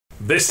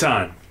This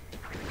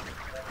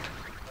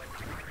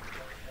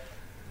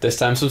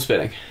time some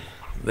spinning.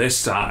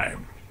 This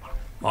time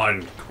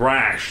on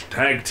Crash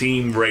Tag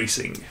Team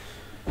Racing.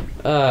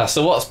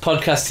 So what's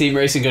Podcast Team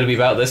Racing going to be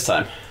about this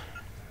time?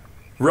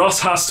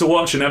 Ross has to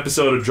watch an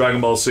episode of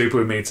Dragon Ball Super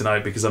with me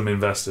tonight because I'm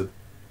invested.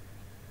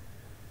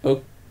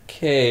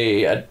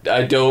 Okay,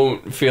 I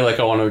don't feel like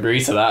I want to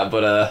agree to that,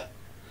 but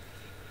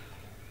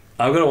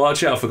I'm going to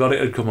watch it. I forgot it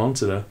had come on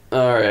today.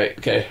 alright,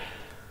 okay.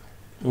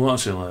 We'll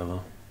watch it later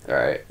though.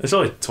 Alright. It's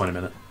only 20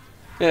 minutes.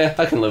 Yeah,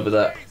 I can live with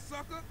that.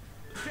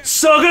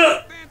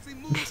 Sucker!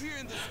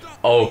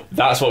 Oh,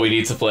 that's what we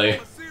need to play.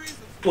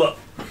 What?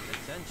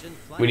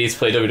 We need to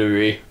play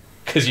WWE.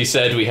 Because you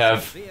said we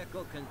have...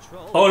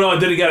 Oh no, I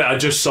didn't get it. I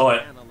just saw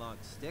it.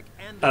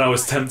 And I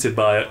was tempted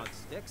by it.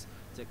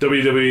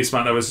 WWE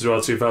SmackDown vs.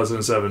 Raw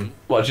 2007.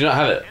 What, do you not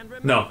have it?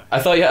 No. I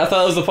thought that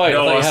was the point.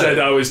 No, I said it.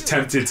 I was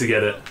tempted to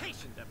get it.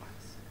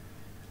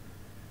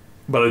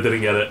 But I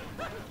didn't get it.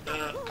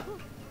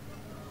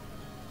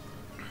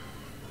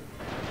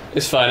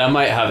 It's fine, I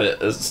might have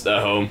it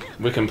at home.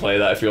 We can play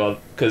that if you want.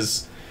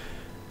 Because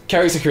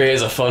character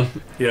creators are fun.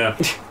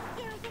 Yeah.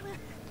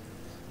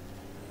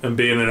 And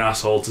being an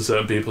asshole to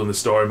certain people in the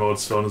story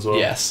mode's fun as well.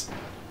 Yes.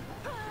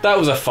 That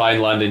was a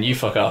fine landing, you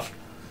fuck off.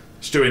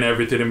 Just doing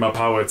everything in my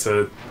power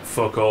to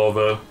fuck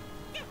over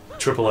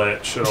Triple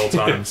H at all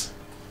times.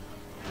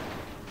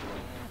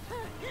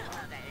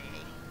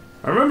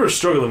 I remember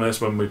struggling with this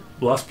when we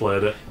last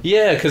played it.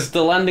 Yeah, because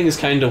the landing is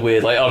kind of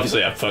weird. Like,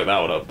 obviously I fucked that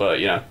one up, but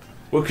you know.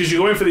 Well, because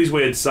you're going for these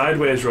weird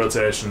sideways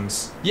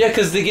rotations. Yeah,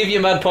 because they give you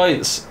mad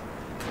points.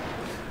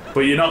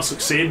 But you're not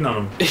succeeding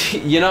on them.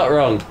 You're not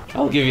wrong.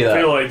 I'll give you that.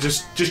 I feel like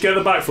just get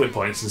the backflip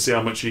points and see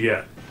how much you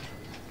get.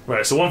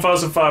 Right, so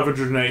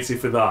 1,580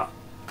 for that.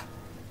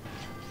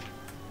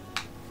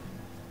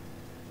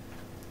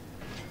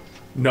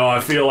 No, I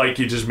feel like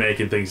you're just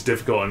making things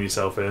difficult on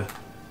yourself here.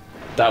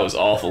 That was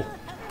awful.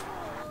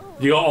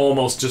 You got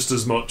almost just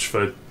as much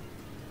for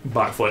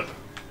backflip.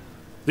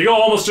 You got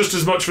almost just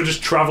as much for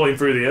just travelling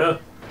through the air.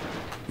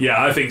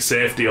 Yeah, I think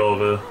safety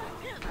over.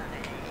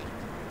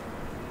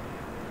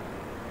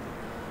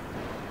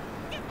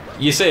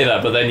 You say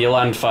that, but then you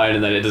land fine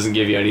and then it doesn't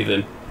give you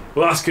anything.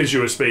 Well, that's because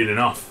you were speeding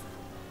off.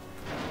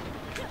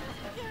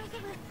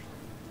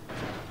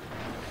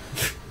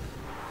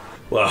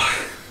 Well,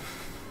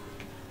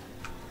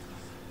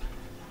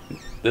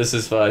 This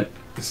is fine.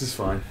 this is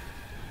fine.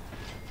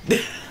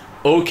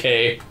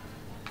 Okay.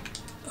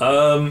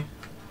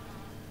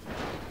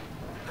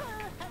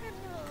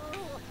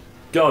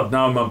 God,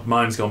 now my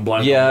mind's gone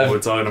blank Yeah, on what we're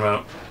talking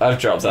about. I've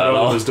dropped I that know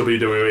off. there's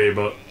WWE,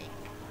 but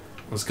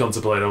I was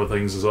contemplating other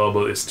things as well,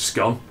 but it's just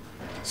gone.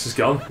 It's just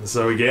gone.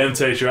 So again,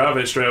 takes you out of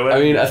it straight away. I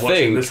mean, I Watching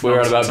think this we're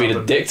on about nonsense being a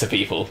happen. dick to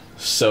people,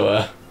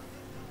 so,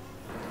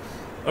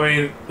 I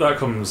mean, that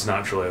comes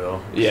naturally,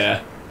 though.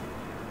 yeah.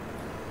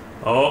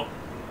 Oh.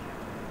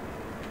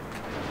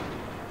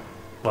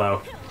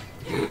 Wow.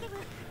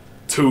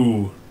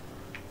 2.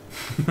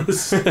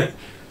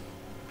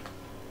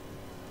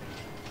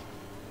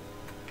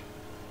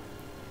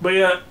 But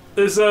yeah,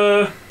 there's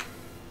a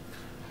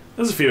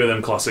few of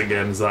them classic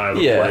games that I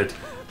haven't Yeah. played.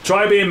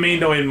 Try being me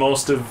knowing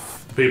most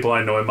of the people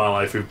I know in my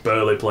life who've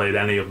barely played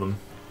any of them.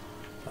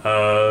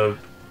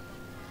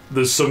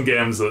 There's some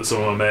games that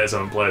some of my mates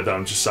haven't played that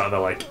I'm just sat there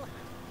like,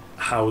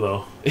 how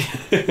though?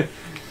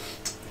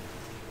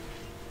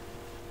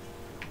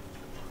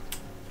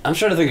 I'm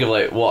trying to think of,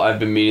 like, what I've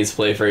been meaning to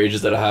play for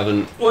ages that I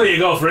haven't. Well, there you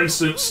go, for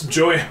instance,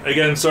 Joey.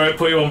 Again, sorry to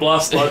put you on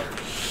blast, lad.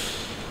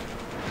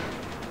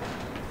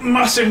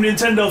 Massive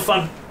Nintendo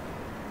fan.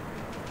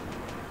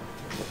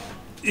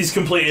 He's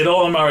completed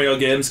all the Mario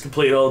games,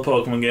 completed all the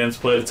Pokemon games,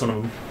 played a ton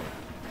of them.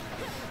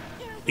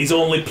 He's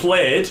only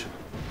played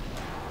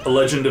a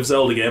Legend of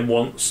Zelda game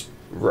once,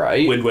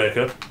 Right. Wind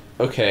Waker,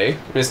 Okay. I mean,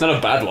 it's not a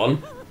bad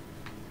one.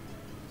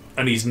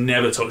 and he's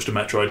never touched a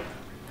Metroid.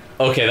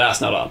 Okay, that's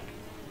not on.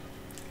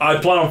 I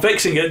plan on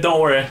fixing it,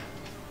 don't worry.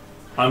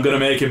 I'm going to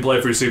make him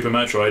play through Super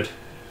Metroid,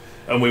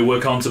 and we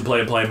were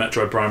contemplating playing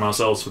Metroid Prime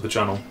ourselves for the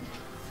channel.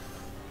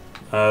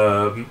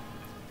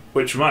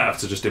 Which we might have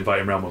to just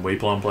invite him around when we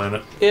plan on playing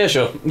it. Yeah,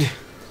 sure.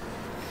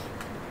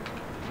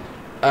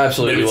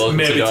 Absolutely welcome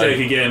to Maybe join. take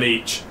a game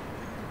each,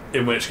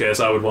 in which case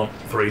I would want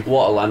 3.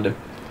 What a landing.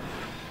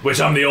 Which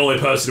I'm the only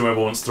person who ever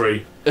wants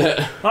 3.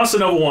 That's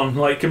another one.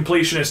 Like,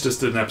 Completionist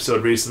just did an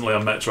episode recently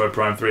on Metroid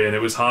Prime 3, and it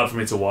was hard for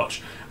me to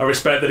watch. I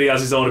respect that he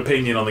has his own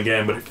opinion on the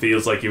game, but it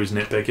feels like he was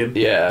nitpicking.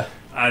 Yeah.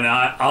 And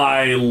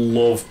I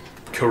love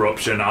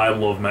Corruption. I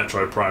love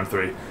Metroid Prime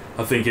 3.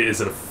 I think it is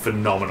a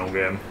phenomenal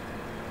game.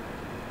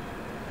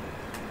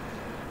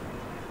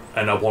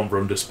 And I want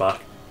Rundus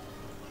back.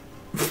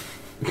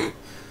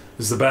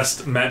 He's the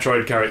best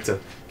Metroid character.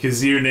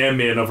 Because you name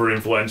me another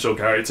influential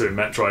character in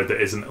Metroid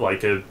that isn't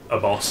like a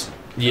boss.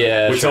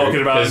 Yeah, We're sure.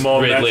 talking about 'Cause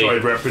more Ridley-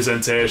 Metroid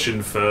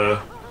representation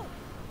for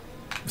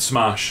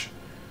Smash.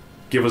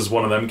 Give us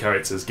one of them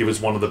characters. Give us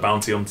one of the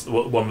bounty one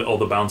of the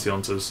other bounty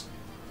hunters.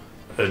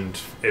 And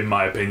in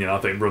my opinion, I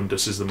think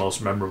Rundus is the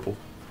most memorable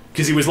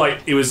because he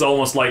was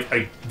almost like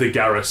the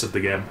Garrus of the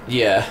game.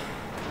 Yeah.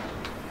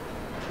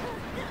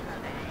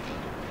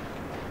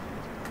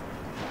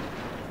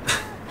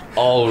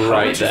 all How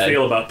right would you then.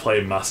 feel about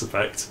playing Mass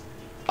Effect?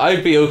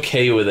 I'd be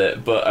okay with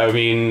it, but I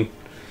mean,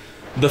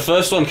 the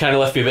first one kind of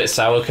left me a bit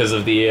sour because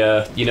of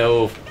the,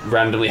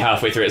 randomly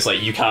halfway through it's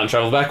like, you can't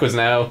travel backwards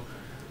now.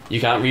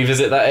 You can't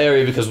revisit that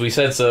area because we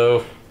said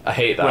so. I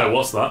hate that. Wait,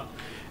 what's that?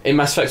 In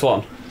Mass Effect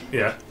 1,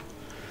 Yeah.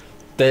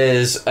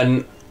 there's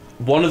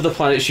one of the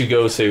planets you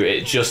go to,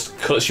 it just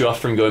cuts you off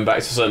from going back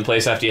to a certain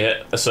place after you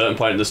hit a certain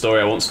point in the story.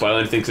 I won't spoil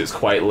anything because it's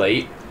quite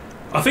late.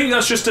 I think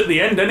that's just at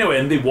the end anyway,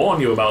 and they warn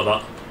you about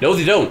that. No,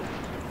 they don't.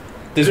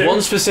 There's Yeah.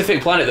 one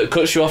specific planet that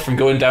cuts you off from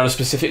going down a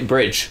specific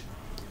bridge.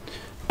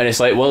 And it's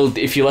like, well,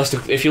 if you left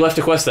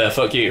a quest there,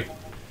 fuck you.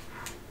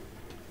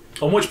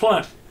 On which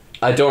planet?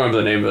 I don't remember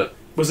the name of it.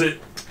 Was it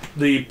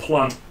the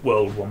Plant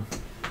World one?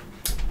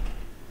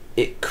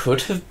 It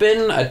could have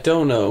been, I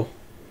don't know.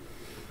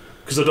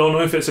 Because I don't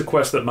know if it's a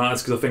quest that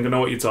matters, because I think I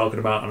know what you're talking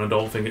about, and I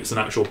don't think it's an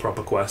actual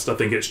proper quest. I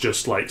think it's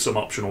just like some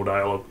optional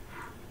dialogue.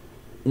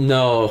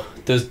 No,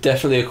 there's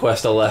definitely a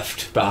quest I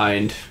left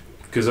behind.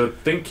 Because I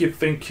think you're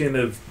thinking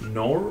of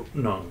No.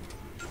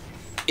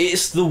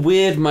 It's the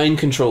weird mind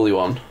controlly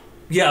one.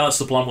 Yeah, that's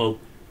the Plant World.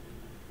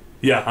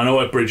 Yeah, I know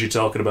what bridge you're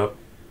talking about.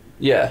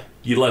 Yeah.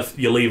 You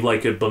leave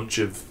like a bunch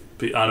of.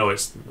 I know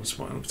it's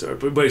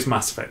but it's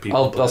Mass Effect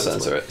people. I'll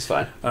censor it, it's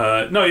fine.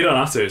 No, you don't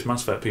have to. It's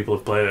Mass Effect people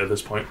have played it at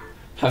this point.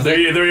 Have They're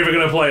they? either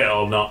going to play it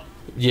or not.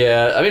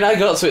 Yeah, I mean, I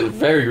got to it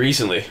very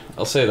recently.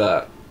 I'll say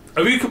that.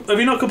 Have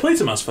you not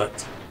completed Mass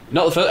Effect?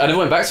 Not the first. I never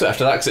went back to it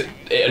after that because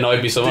it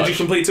annoyed me so much. Did you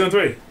complete 2 and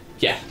 3?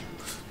 Yeah.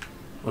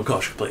 Of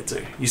course you played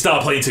 2. You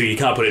start playing 2, you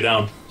can't put it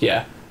down.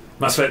 Yeah.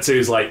 Mass Effect 2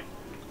 is like,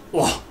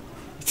 oh,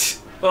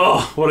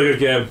 what a good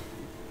game.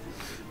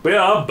 But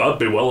yeah, I'd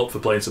be well up for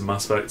playing some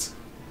Mass Effect.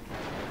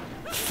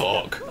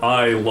 Fuck.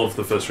 I love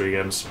the first 3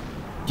 games.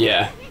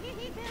 Yeah.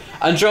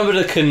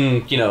 Andromeda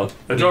can,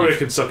 Andromeda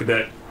can suck a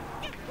dick.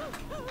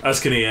 As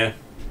can EA.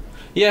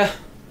 Yeah.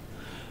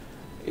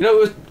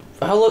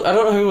 I don't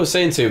know who was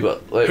saying to,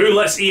 but like, Who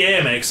lets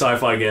EA make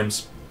sci-fi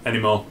games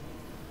anymore?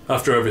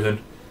 After everything.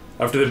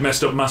 After they've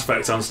messed up Mass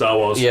Effect and Star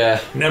Wars.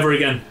 Yeah. Never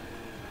again.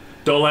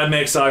 Don't let them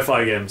make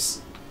sci-fi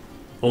games.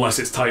 Unless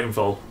it's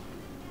Titanfall.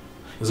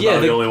 It's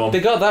about the only one. They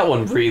got that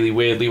one really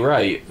weirdly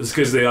right. It's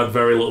because they had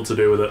very little to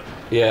do with it.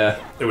 Yeah.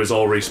 It was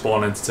all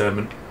Respawn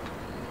Entertainment.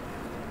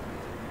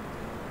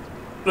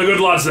 The good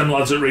lads, them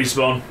lads at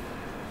Respawn.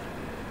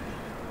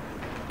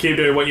 Keep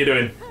doing what you're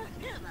doing.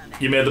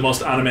 You made the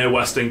most anime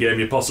western game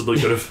you possibly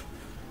could have.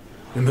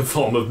 In the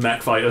form of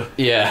Mech Fighter.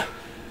 Yeah.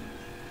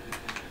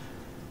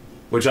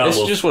 Which I It's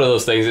love. just one of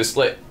those things. It's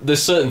like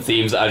there's certain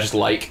themes that I just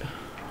like.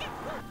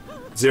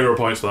 0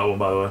 points for that one,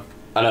 by the way.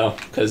 I know,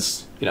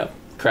 because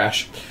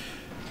Crash.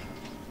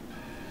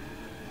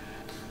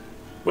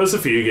 There's a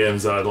few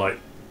games that I'd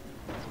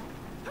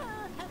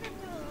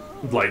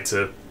like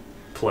to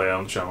play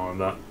on the channel and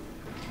that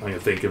I can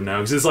think of now.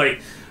 Because it's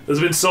like, there's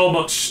been so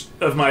much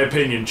of my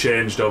opinion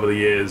changed over the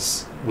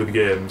years with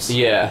games.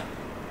 Yeah.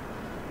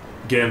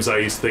 Games that I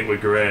used to think were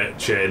great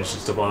changed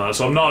and stuff like that.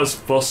 So I'm not as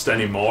fussed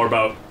anymore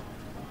about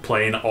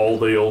playing all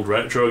the old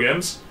retro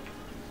games.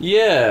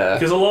 Yeah.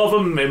 Because a lot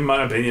of them, in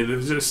my opinion,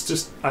 it's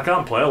just I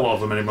can't play a lot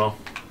of them anymore.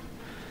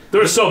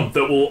 There are some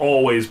that will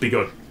always be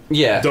good.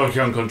 Yeah. Donkey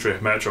Kong Country,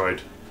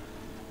 Metroid.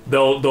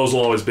 Those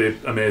will always be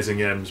amazing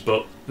games,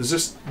 but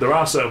there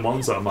are certain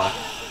ones that I'm like,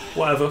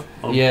 whatever.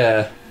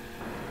 Yeah.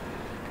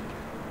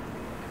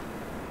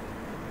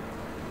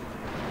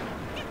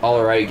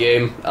 Alright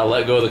game. I'll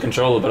let go of the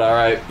controller, but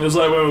alright. It was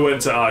like when we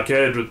went to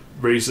arcade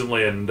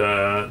recently, and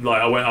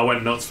I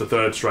went nuts for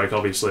Third Strike,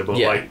 obviously, but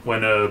Yeah. like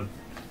when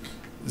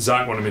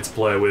Zach wanted me to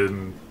play with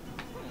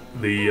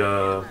the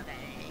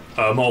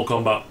Mortal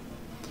Kombat,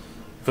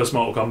 first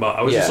Mortal Kombat,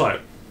 I was just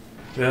like,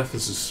 yeah,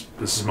 this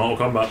is Mortal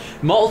Kombat.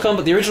 Mortal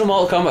Kombat, the original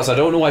Mortal Kombat, I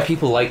don't know why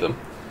people like them.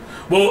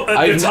 Well,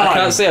 at the time, I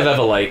can't say I've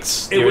ever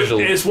liked the original.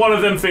 It's one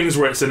of them things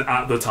where it's an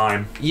at the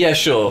time. Yeah,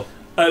 sure.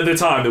 At the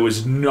time, there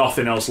was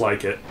nothing else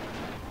like it.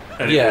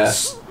 And it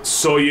was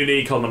so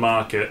unique on the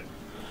market.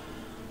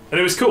 And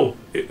it was cool.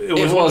 It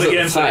was one of the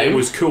games that it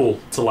was cool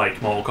to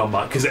like Mortal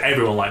Kombat, because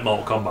everyone liked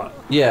Mortal Kombat.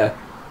 Yeah.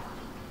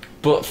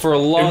 But for a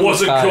long time... It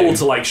wasn't cool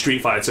to like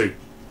Street Fighter 2,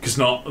 because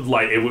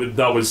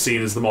that was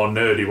seen as the more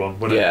nerdy one,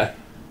 wasn't it? Yeah,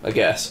 I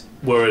guess.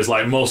 Whereas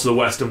like most of the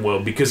Western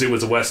world, because it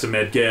was a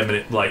Western-made game, and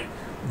it like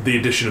the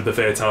addition of the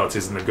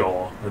fatalities and the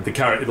gore, and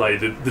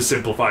the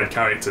simplified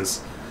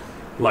characters,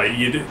 like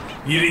you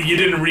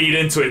didn't read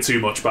into it too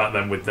much back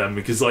then with them,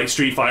 because like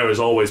Street Fighter has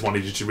always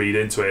wanted you to read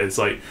into it. It's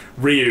like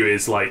Ryu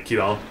is like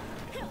a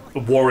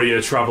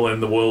warrior traveling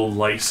the world,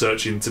 like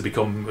searching to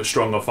become a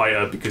stronger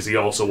fighter, because he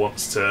also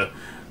wants to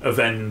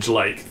avenge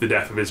like the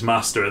death of his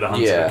master at the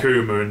hands of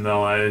Akuma, and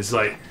all that. It's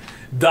like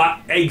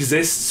that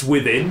exists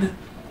within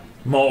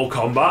Mortal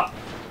Kombat,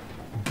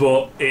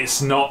 but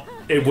it's not.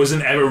 It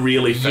wasn't ever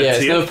really fed to you. Yeah,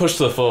 it's never pushed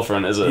to the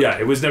forefront, is it? Yeah,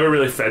 it was never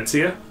really fed to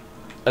you.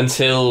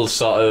 Until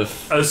sort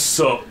of... As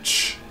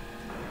such,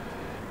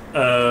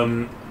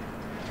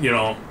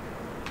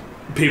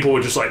 people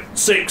were just like,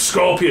 sick,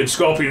 Scorpion's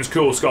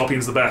cool,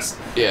 Scorpion's the best.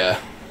 Yeah.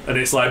 And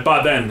it's like,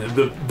 back then,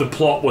 the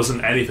plot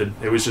wasn't anything.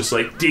 It was just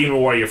like, Demon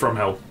Warrior from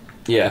Hell.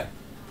 Yeah.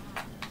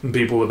 and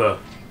people were there.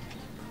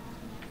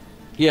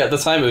 Yeah, at the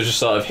time it was just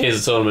sort of,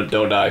 here's a tournament,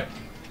 don't die.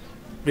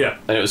 Yeah.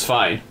 And it was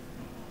fine.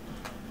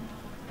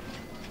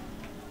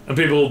 And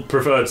people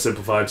preferred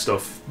simplified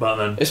stuff back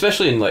then.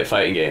 Especially in, like,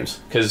 fighting games.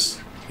 Because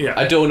Yeah.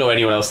 I don't know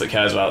anyone else that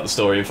cares about the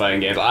story in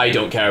fighting games. I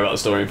don't care about the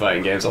story in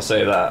fighting games, I'll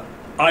say that.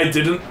 I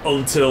didn't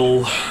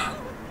until...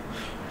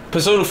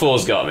 Persona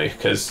 4's got me,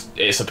 because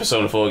it's a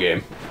Persona 4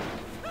 game.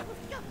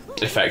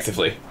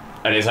 Effectively.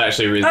 And it's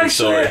actually a really good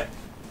story.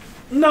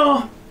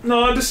 No,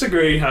 I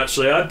disagree,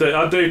 actually.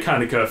 I do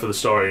kind of care for the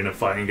story in a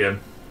fighting game.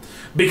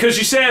 Because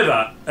you say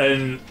that,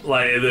 and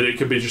like that it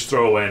could be just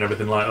throwaway and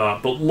everything like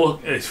that, but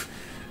look...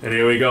 And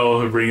here we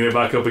go, bringing it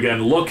back up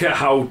again. Look at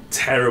how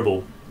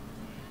terrible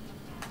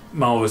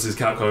Marvel vs.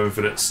 Capcom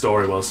Infinite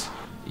story was.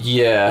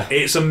 Yeah.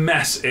 It's a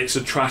mess, it's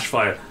a trash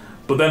fire.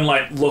 But then,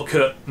 like, look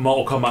at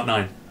Mortal Kombat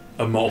 9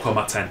 and Mortal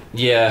Kombat 10.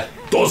 Yeah.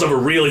 Those have a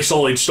really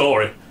solid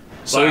story.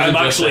 So like, I'm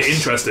Injustice. actually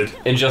interested.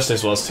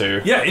 Injustice was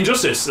too. Yeah,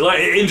 Injustice. Like,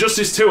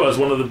 Injustice 2 has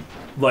one of the,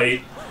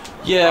 like,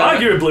 Yeah.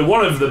 arguably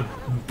one of the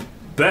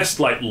best,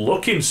 like,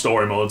 looking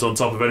story modes on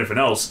top of anything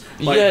else.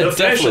 Like, Yeah, the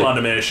facial definitely.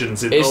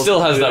 animations. In It those- still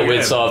has that yeah.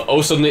 weird sort of,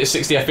 oh, suddenly it's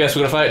 60 FPS,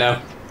 we're gonna fight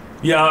now.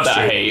 Yeah, that's That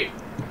I true. hate.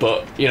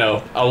 But, you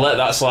know, I'll let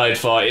that slide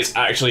for it's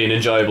actually an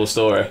enjoyable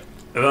story.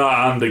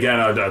 And again,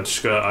 I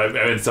just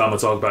every time I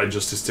talk about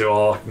Injustice 2,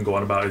 all I can go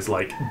on about is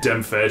like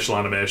dem facial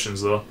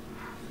animations though.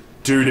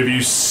 Dude, have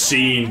you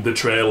seen the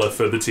trailer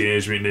for the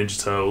Teenage Mutant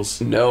Ninja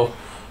Turtles? No.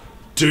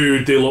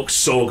 Dude, they look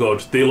so good.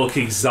 They look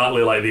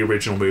exactly like the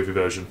original movie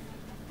version.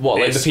 What,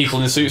 like It's the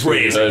people in suits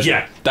crazy, version?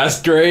 yeah. That's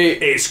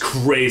great. It's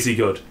crazy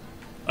good.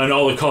 And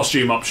all the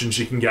costume options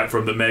you can get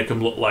from that make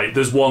them look like...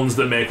 There's ones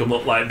that make them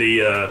look like the...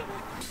 do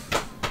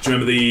you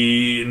remember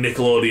the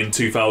Nickelodeon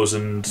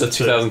 2000... The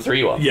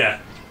 2003 one. Yeah.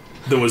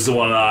 There was the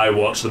one that I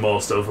watched the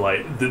most of.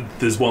 Like,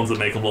 there's ones that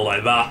make them look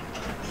like that.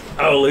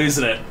 Oh,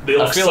 losing it. They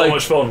look feel so like-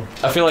 much fun.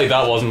 I feel like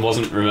that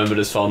wasn't remembered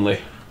as fondly.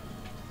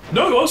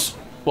 No, it was.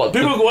 What,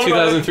 People the go on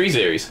about 2003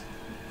 series?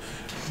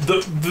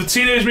 The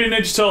Teenage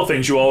Mutant Ninja Turtle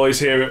things you always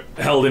hear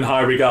held in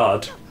high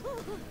regard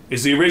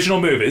is the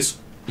original movies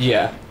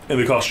Yeah. and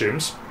the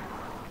costumes,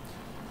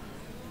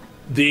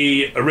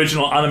 the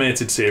original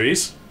animated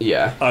series,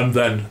 Yeah. and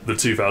then the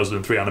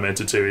 2003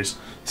 animated series.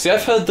 See,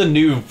 I've heard the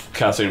new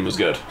cartoon was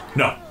good.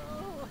 No.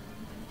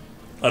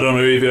 I don't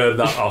know if you heard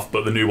that off,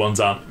 but the new ones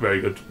aren't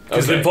very good.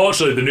 Because Okay.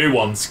 unfortunately, the new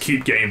ones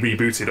keep getting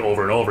rebooted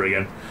over and over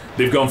again.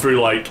 They've gone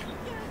through, like...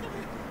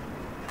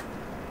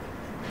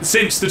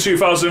 Since the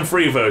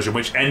 2003 version,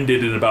 which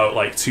ended in about,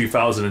 like,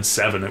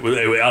 2007,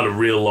 it had a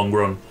real long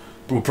run.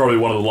 Probably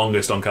one of the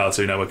longest on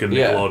Cartoon Network and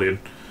Yeah.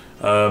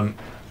 Nickelodeon.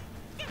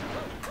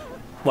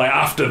 Like,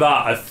 after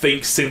that, I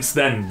think since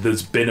then,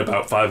 there's been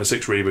about 5 or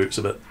 6 reboots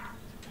of it.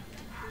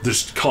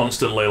 Just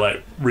constantly,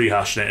 like,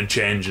 rehashing it and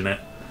changing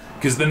it.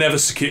 Because they're never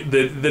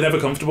they're never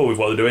comfortable with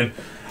what they're doing.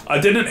 I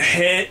didn't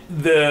hate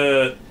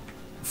the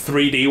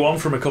 3D one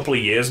from a couple of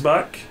years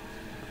back.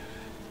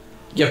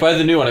 Yeah, by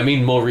the new one, I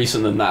mean more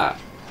recent than that.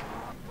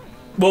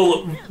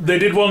 Well, they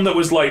did one that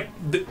was like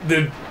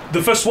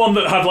the first one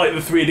that had like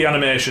the 3D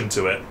animation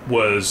to it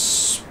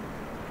was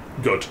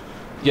good.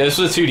 Yeah, this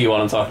was a 2D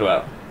one I'm talking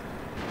about.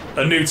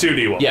 A new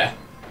 2D one. Yeah.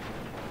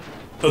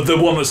 The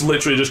one that's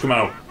literally just come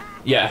out.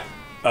 Yeah.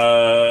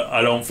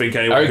 I don't think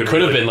anyone Or it could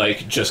could have really- been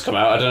like just come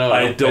out. I don't know. I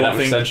pay that don't much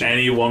think attention.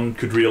 anyone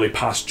could really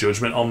pass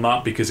judgment on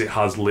that because it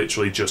has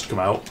literally just come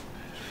out.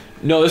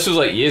 No, this was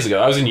like years ago.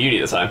 I was in uni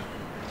at the time.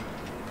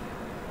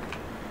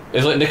 It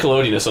was like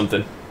Nickelodeon or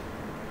something.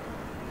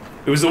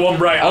 It was the one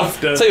right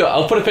after. Tell you what,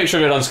 I'll put a picture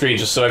of it on screen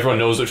just so everyone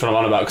knows which one I'm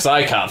on about, because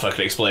I can't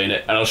fucking explain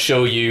it, and I'll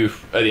show you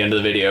at the end of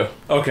the video.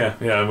 Okay,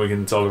 yeah, and we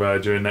can talk about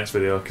it during next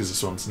video because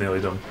this one's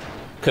nearly done.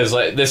 Because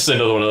like this is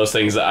another one of those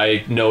things that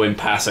I know in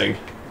passing,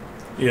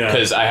 Yeah,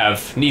 because I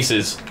have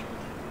nieces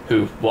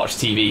who watch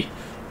TV.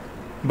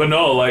 but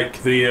no,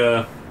 like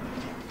the.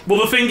 Well,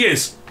 the thing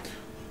is,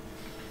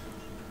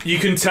 you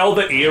can tell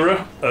the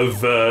era of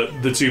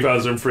the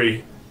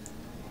 2003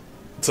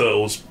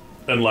 Turtles,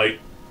 and like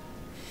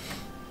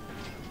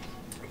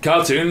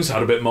cartoons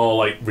had a bit more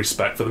like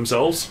respect for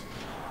themselves.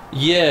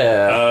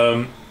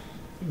 Yeah.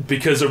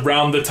 Because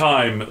around the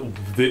time,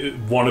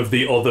 one of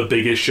the other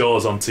biggest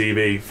shows on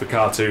TV for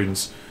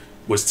cartoons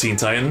was Teen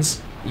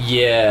Titans.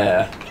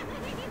 Yeah.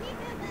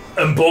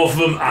 And both of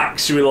them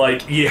actually,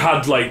 like, you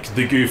had, like,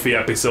 the Goofy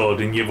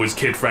episode and it was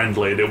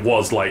kid-friendly and it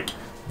was, like,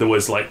 there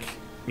was, like,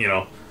 you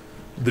know,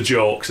 the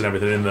jokes and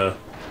everything in there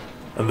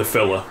and the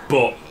filler.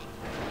 But,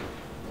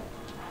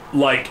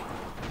 like,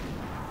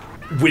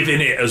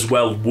 within it as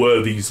well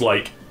were these,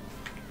 like,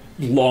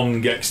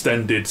 long,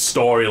 extended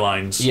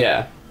storylines.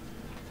 Yeah.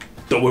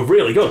 That were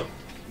really good.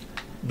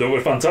 That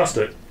were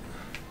fantastic.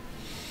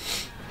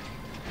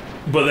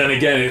 But then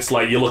again, it's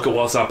like you look at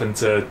what's happened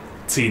to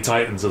Teen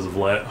Titans as of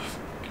late.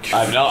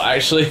 I've not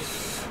actually.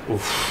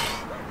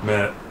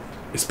 Mate,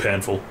 it's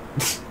painful.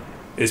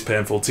 It's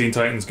painful. Teen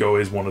Titans Go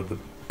is one of the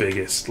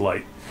biggest,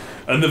 like...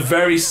 And they're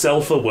very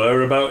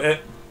self-aware about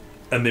it,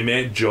 and they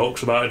make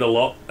jokes about it a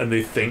lot, and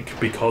they think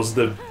because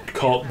they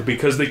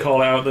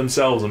call it out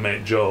themselves and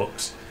make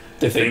jokes,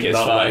 They think it's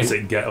that fine. lets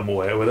it get them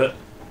away with it.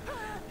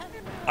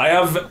 I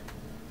have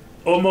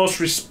utmost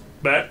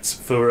respect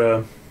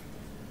for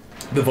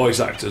the voice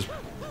actors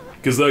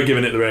because they're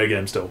giving it their A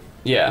game still.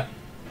 Yeah.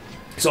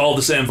 It's all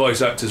the same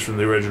voice actors from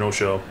the original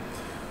show.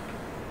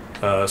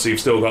 So you've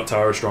still got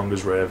Tara Strong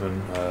as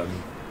Raven.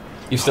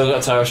 You've still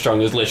got Tara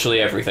Strong as literally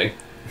everything.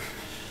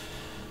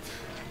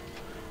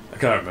 I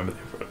can't remember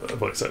the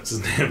voice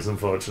actors' names,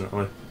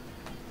 unfortunately.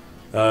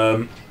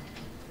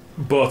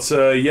 But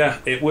yeah,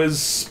 it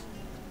was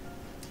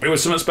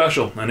something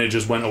special, and it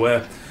just went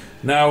away.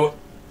 Now,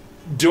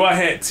 do I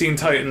hate Teen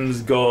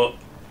Titans Go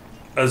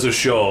as a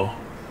show?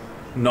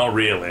 Not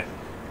really.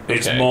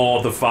 It's Okay.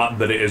 more the fact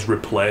that it has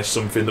replaced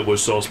something that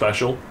was so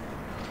special.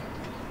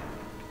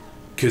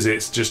 Because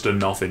it's just a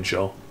nothing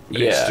show. It's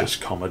Yeah.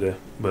 just comedy.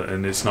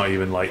 And it's not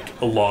even like,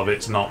 a lot of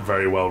it's not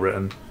very well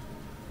written.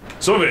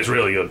 Some of it's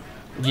really good.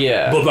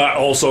 Yeah. But that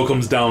also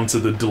comes down to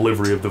the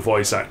delivery of the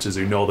voice actors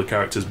who know the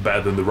characters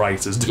better than the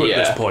writers do at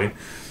this Yeah. point.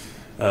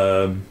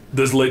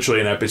 There's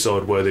literally an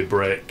episode where they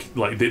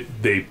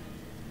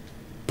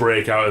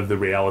break out of the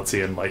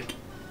reality and like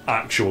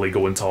actually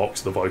go and talk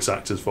to the voice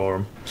actors for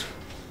them,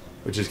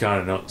 which is kind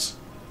of nuts.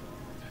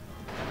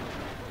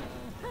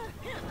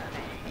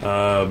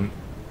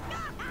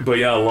 But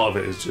yeah, a lot of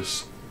it is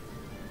just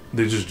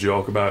they just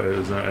joke about it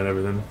and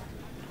everything.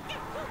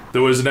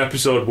 There was an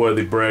episode where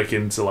they break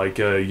into like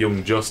a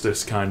Young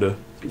Justice kind of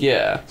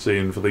Yeah.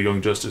 scene for the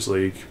Young Justice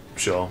League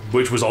show,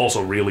 which was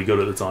also really good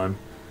at the time.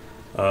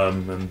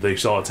 And they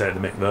sort of take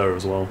the mick there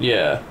as well.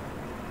 Yeah.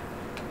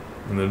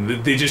 And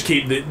then they just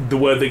keep the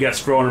word that gets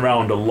thrown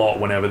around a lot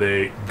whenever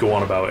they go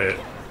on about it,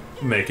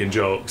 making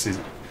jokes, is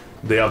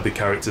they have the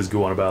characters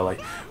go on about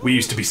like, we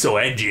used to be so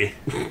edgy.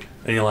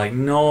 And you're like,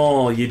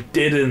 no, you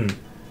didn't.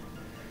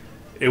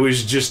 It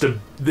was just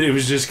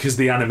because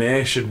the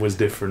animation was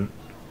different.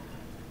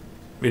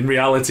 In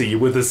reality, you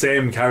were the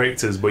same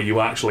characters, but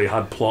you actually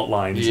had plot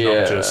lines,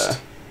 Yeah. not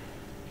just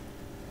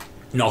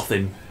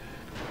nothing.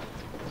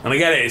 And I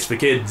get it, it's for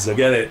kids, I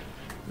get it.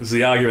 It's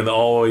the argument that I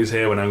always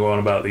hear when I go on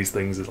about these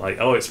things. It's like,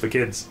 oh, it's for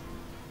kids.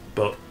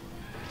 But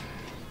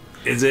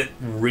is it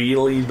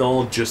really,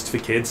 though, just for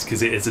kids?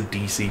 Because it is a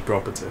DC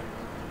property.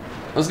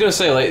 I was gonna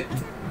say, like,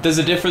 there's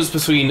a difference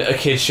between a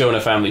kid's show and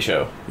a family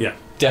show. Yeah.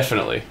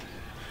 Definitely.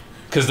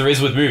 Because there is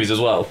with movies as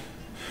well.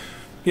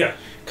 Yeah.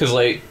 Because,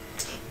 like,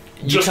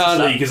 you Justice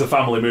can't... League is a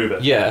family movie.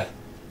 Yeah.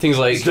 Things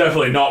like... It's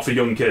definitely not for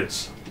young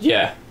kids.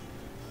 Yeah.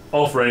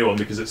 Or for anyone,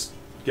 because it's...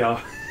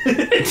 Yeah.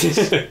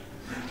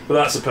 But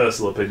that's a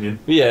personal opinion.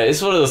 Yeah,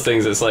 it's one of those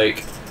things that's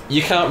like,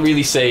 you can't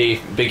really say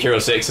Big Hero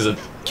 6 is a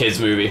kid's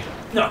movie.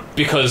 No.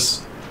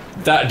 Because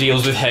that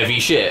deals with heavy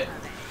shit.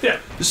 Yeah.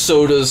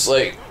 So does,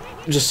 like,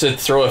 just to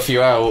throw a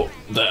few out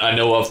that I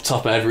know off the top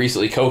of my head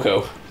recently,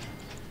 Coco.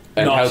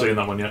 And Not how seen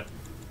that one yet.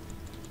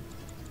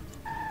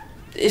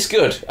 it's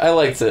good. I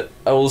liked it.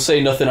 I will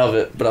say nothing of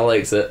it, but I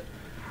liked it.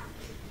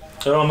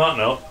 So on that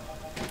note,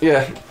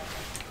 Yeah.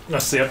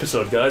 that's the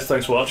episode, guys.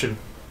 Thanks for watching.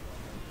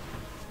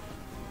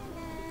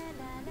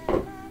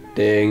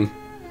 Ding.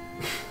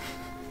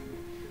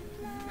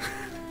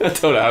 I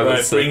don't know how Right,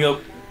 that's... bring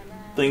up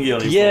thingy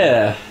on your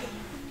Yeah.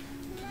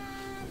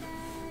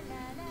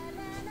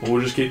 phone.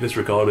 We'll just keep this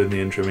recorded in the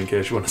interim in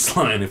case you want to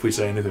slide if we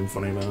say anything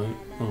funny about it.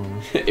 Oh,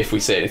 If we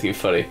say anything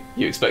funny,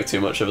 you expect too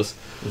much of us.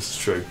 this is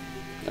true.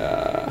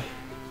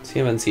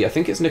 TMNT, I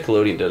think it's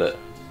Nickelodeon did it.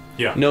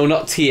 Yeah. No,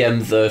 not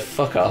TM, the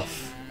fuck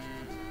off.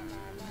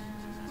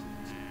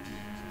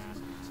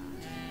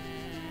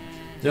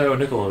 Yeah, well,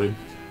 Nickelodeon.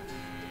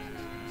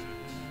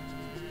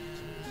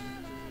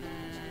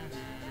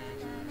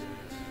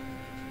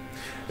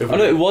 Oh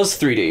no, it was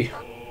 3D.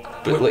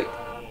 But like,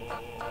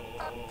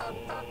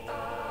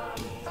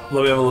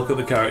 Let me have a look at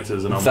the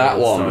characters and I'll That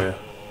be able to one. tell you.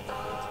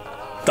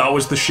 That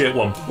was the shit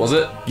one. was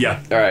it? Yeah.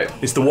 Alright.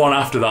 It's the one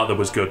after that that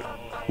was good.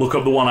 Look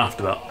up the one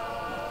after that.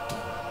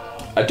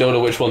 I don't know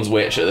which one's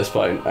which at this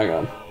point. Hang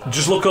on.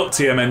 Just look up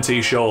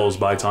TMNT shows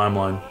by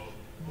timeline.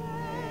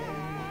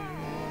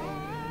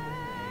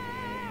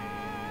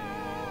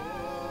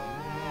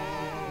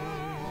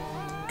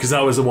 Because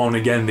that was the one,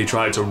 again, they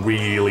tried to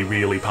really,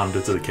 really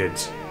pander to the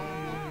kids.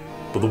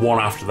 But the one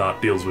after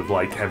that deals with,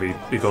 like, heavy...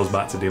 It goes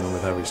back to dealing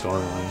with heavy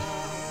storylines.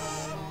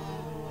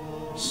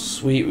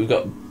 Sweet, we've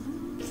got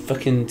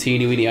fucking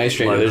teeny weeny ice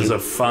train Like, there's division. a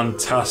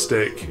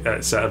fantastic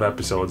set of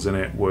episodes in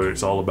it where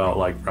it's all about,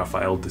 like,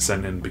 Raphael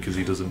dissenting because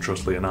he doesn't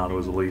trust Leonardo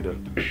as a leader.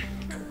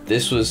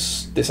 This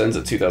ends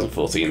at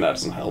 2014, that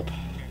doesn't help.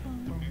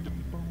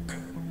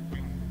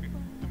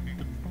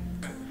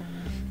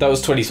 That was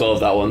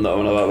 2012, that one, that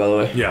one, by the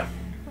way. Yeah,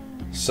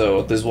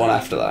 So, there's one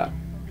after that.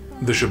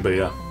 there should be,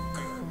 yeah.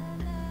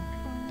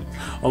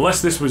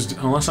 Unless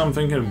I'm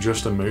thinking of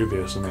just a movie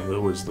or something, that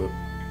was the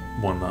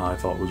one that I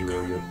thought was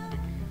really good.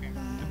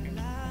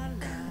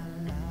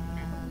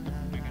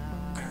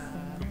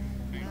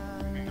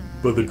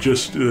 But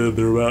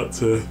they're about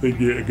to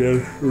think it again,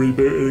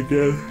 reboot it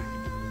again.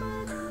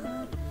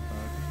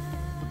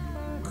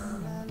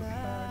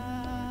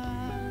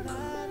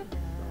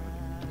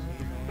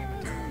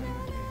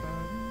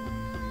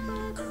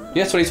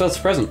 Yeah, 2012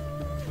 to present.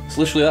 It's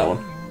literally that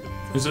one.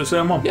 Is it the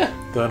same one? Yeah.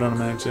 Third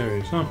animated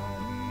series. Huh.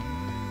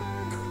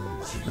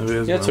 Maybe it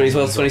is. Yeah,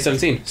 2012 to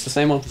 2017. It's the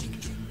same one.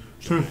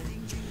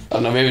 I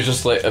don't know, maybe it's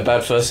just like a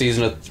bad first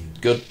season, a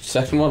good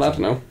second one, I don't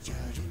know.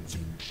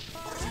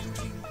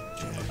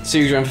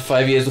 Series ran for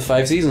 5 years with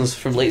 5 seasons,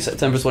 from late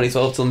September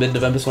 2012 till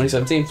mid-November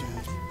 2017.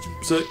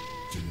 So,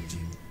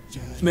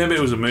 maybe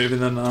it was a movie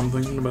then that I'm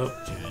thinking about.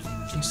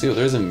 Let's see what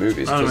there is in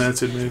movies.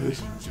 Animated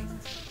movies.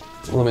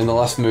 Well, I mean, the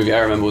last movie I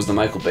remember was the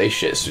Michael Bay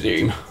shit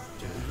stream.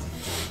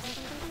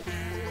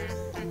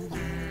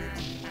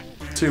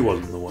 2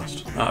 wasn't the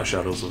worst. Out of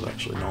Shadows was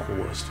actually not the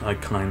worst. I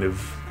kind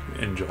of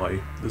enjoy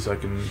the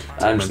second.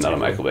 I'm just not a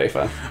Michael Bay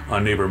fan.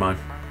 Neither am I.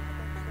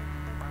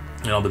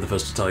 And I'll be the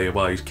first to tell you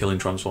why he's killing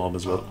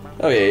Transformers, but...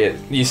 Oh yeah.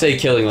 You say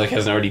killing like he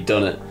hasn't already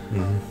done it.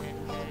 Mm-hmm.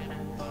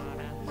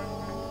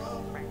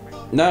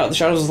 No, The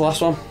Shadows was the last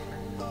one.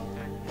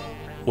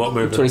 What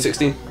movie?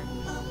 2016.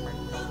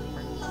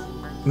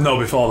 No,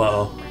 before that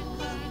though.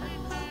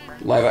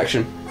 Live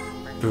action.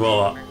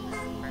 Before that.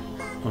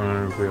 I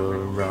don't know if we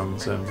were around the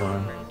same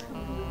time.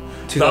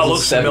 That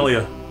looks 2007.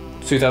 familiar.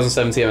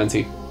 2007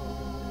 TMNT.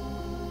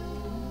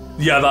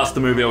 Yeah, that's the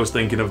movie I was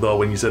thinking of though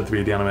when you said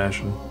 3D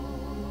animation.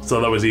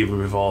 So that was even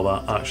before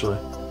that, actually.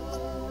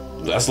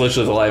 That's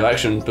literally the live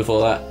action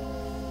before that.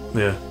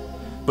 Yeah.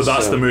 But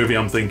that's So- the movie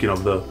I'm thinking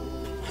of though.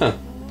 Huh.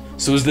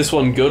 So is this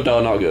one good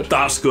or not good?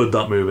 That's good,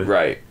 that movie.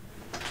 Right.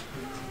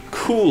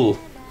 Cool.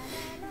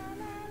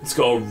 It's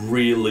got a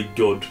really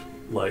good,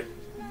 like,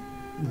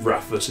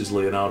 Raph versus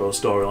Leonardo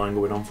storyline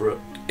going on for it.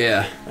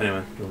 Yeah.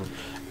 Anyway.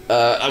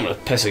 I'm gonna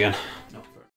piss again.